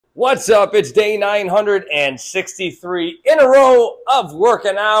What's up? It's day 963 in a row of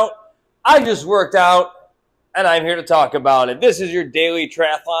working out. I just worked out, and I'm here to talk about it. This is your daily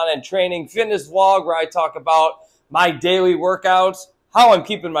triathlon and training fitness vlog where I talk about my daily workouts, how I'm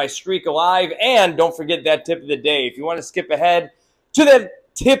keeping my streak alive, and don't forget that tip of the day. If you want to skip ahead to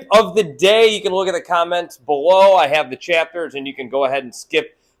that tip of the day, you can look at the comments below. I have the chapters, and you can go ahead and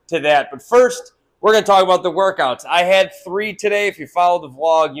skip to that. But first, we're going to talk about the workouts. I had 3 today. If you follow the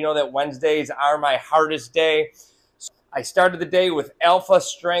vlog, you know that Wednesdays are my hardest day. So I started the day with alpha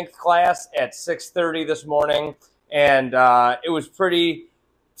strength class at 6:30 this morning, and it was pretty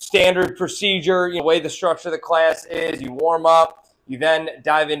standard procedure. You know, the way the structure of the class is, you warm up, you then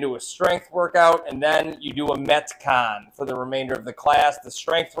dive into a strength workout, and then you do a Metcon for the remainder of the class. The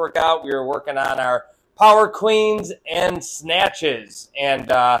strength workout, we were working on our power cleans and snatches,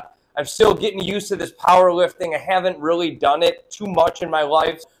 and I'm still getting used to this powerlifting. I haven't really done it too much in my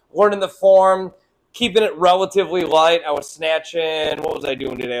life. Learning the form, keeping it relatively light. I was snatching, what was I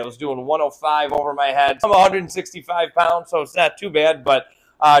doing today? I was doing 105 over my head. I'm 165 pounds, so it's not too bad, but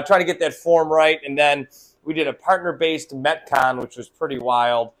trying to get that form right. And then we did a partner-based Metcon, which was pretty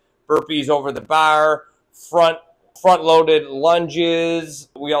wild. Burpees over the bar, front-loaded lunges.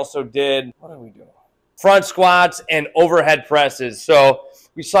 We also did, what are we doing? Front squats and overhead presses. So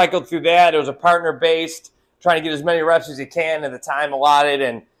we cycled through that. It was a partner-based, trying to get as many reps as you can in the time allotted,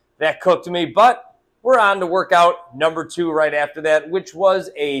 and that cooked me. But we're on to workout number 2 right after that, which was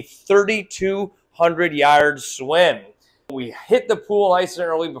a 3,200-yard swim. We hit the pool nice and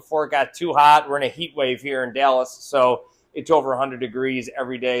early before it got too hot. We're in a heat wave here in Dallas, so it's over 100 degrees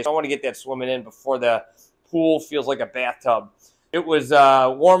every day. So I want to get that swimming in before the pool feels like a bathtub. It was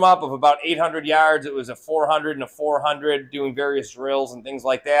a warm-up of about 800 yards. It was a 400 and a 400, doing various drills and things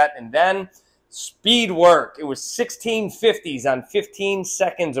like that. And then speed work. It was 1650s on 15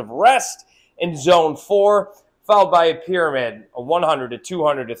 seconds of rest in zone 4, followed by a pyramid, a 100, a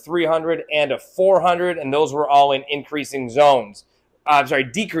 200, a 300, and a 400. And those were all in increasing zones.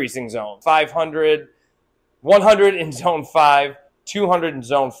 Decreasing zones. 500, 100 in zone 5, 200 in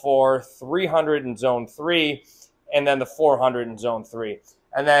zone 4, 300 in zone 3, and then the 400 in zone 3.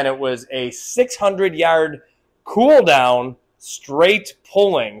 And then it was a 600-yard cool down straight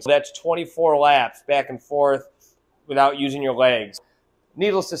pulling. So that's 24 laps back and forth without using your legs.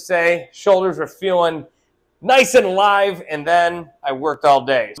 Needless to say, shoulders were feeling nice and alive, and then I worked all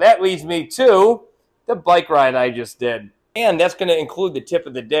day. So that leads me to the bike ride I just did. And that's going to include the tip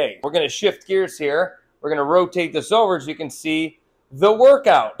of the day. We're going to shift gears here. We're going to rotate this over so you can see the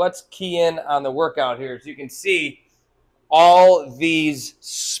workout. Let's key in on the workout here. So you can see all these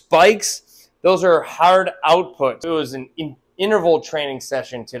spikes. Those are hard outputs. It was an interval training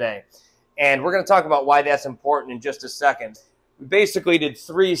session today. And we're going to talk about why that's important in just a second. We basically did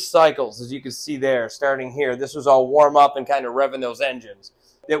 3 cycles, as you can see there, starting here. This was all warm up and kind of revving those engines.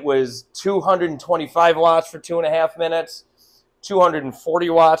 It was 225 watts for 2.5 minutes, 240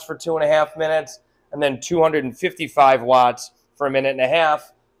 watts for 2.5 minutes, and then 255 watts for 1.5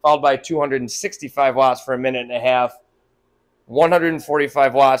 minutes, followed by 265 watts for 1.5 minutes,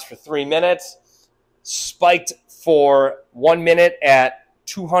 145 watts for 3 minutes, spiked for 1 minute at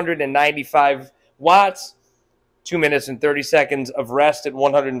 295 watts, 2 minutes and 30 seconds of rest at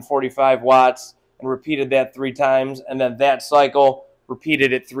 145 watts, and repeated that 3 times, and then that cycle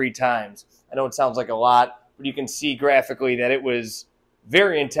repeated it 3 times. I know it sounds like a lot, but you can see graphically that it was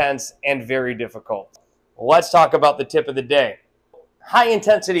very intense and very difficult. Let's talk about the tip of the day.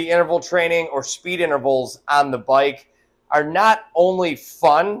 High-intensity interval training or speed intervals on the bike are not only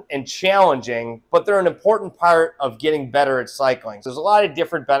fun and challenging, but they're an important part of getting better at cycling. So there's a lot of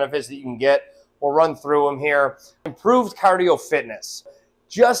different benefits that you can get. We'll run through them here. Improved cardio fitness.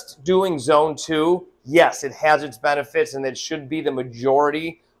 Just doing zone 2, yes, it has its benefits, and it should be the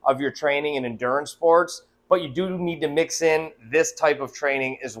majority of your training in endurance sports, but you do need to mix in this type of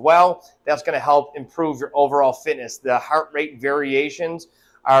training as well. That's going to help improve your overall fitness. The heart rate variations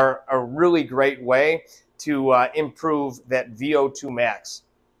are a really great way to improve that VO2 max.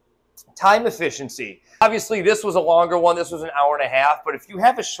 Time efficiency. Obviously, this was a longer one. This was an hour and a half, but if you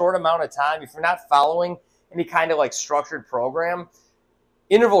have a short amount of time, if you're not following any kind of like structured program,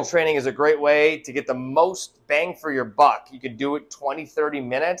 interval training is a great way to get the most bang for your buck. You could do it 20, 30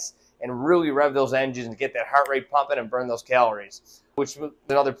 minutes and really rev those engines and get that heart rate pumping and burn those calories, which was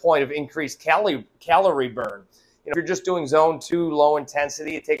another point of increased calorie burn. If you're just doing zone 2, low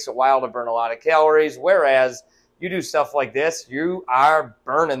intensity, it takes a while to burn a lot of calories, whereas you do stuff like this, you are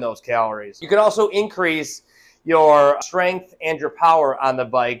burning those calories. You can also increase your strength and your power on the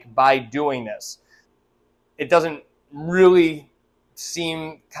bike by doing this. It doesn't really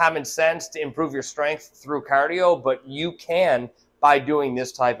seem common sense to improve your strength through cardio, but you can by doing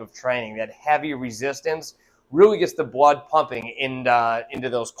this type of training. That heavy resistance really gets the blood pumping into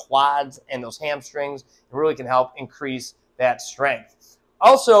those quads and those hamstrings. It really can help increase that strength.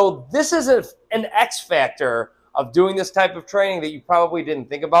 Also, this is an X factor of doing this type of training that you probably didn't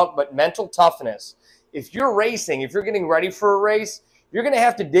think about, but mental toughness. If you're racing, if you're getting ready for a race, you're going to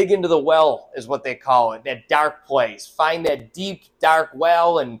have to dig into the well, is what they call it, that dark place. Find that deep, dark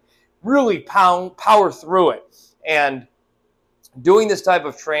well and really power through it. And doing this type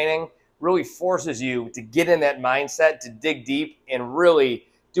of training really forces you to get in that mindset, to dig deep and really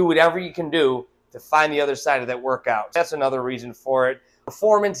do whatever you can do to find the other side of that workout. That's another reason for it.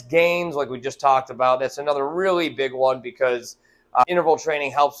 Performance gains, like we just talked about, that's another really big one, because interval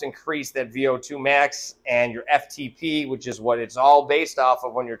training helps increase that VO2 max and your FTP, which is what it's all based off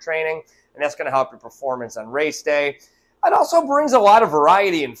of when you're training, and that's going to help your performance on race day. It also brings a lot of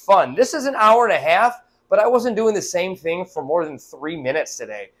variety and fun. This is an hour and a half, but I wasn't doing the same thing for more than 3 minutes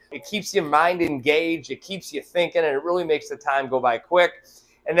today. It keeps your mind engaged, it keeps you thinking, and it really makes the time go by quick.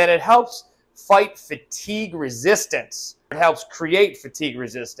 And then it helps fight fatigue resistance. It helps create fatigue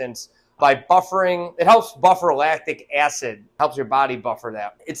resistance by buffering. It helps buffer lactic acid, helps your body buffer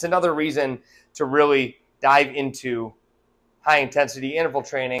that. It's another reason to really dive into high intensity interval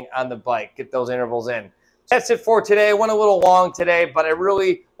training on the bike. Get those intervals in. That's it for today. I went a little long today, but I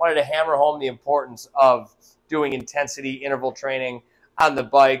really wanted to hammer home the importance of doing intensity interval training on the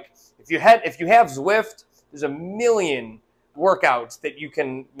bike. If you have Zwift, there's a million workouts that you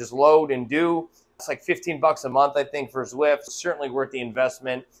can just load and do. It's like 15 bucks a month, I think, for Zwift. It's certainly worth the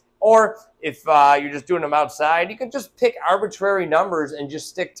investment. Or if you're just doing them outside, you can just pick arbitrary numbers and just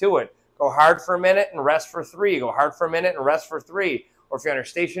stick to it. Go hard for a minute and rest for 3. Go hard for a minute and rest for 3. Or if you're on a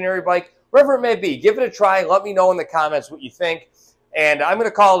stationary bike, wherever it may be, give it a try. Let me know in the comments what you think. And I'm going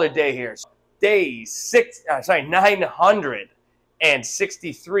to call it a day here. So day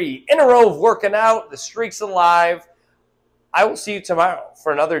 963 in a row of working out. The streak's alive. I will see you tomorrow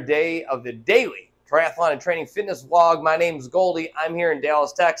for another day of the daily Triathlon and Training Fitness vlog. My name's Goldie. I'm here in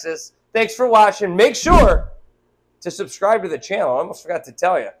Dallas, Texas. Thanks for watching. Make sure to subscribe to the channel. I almost forgot to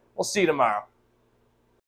tell you. We'll see you tomorrow.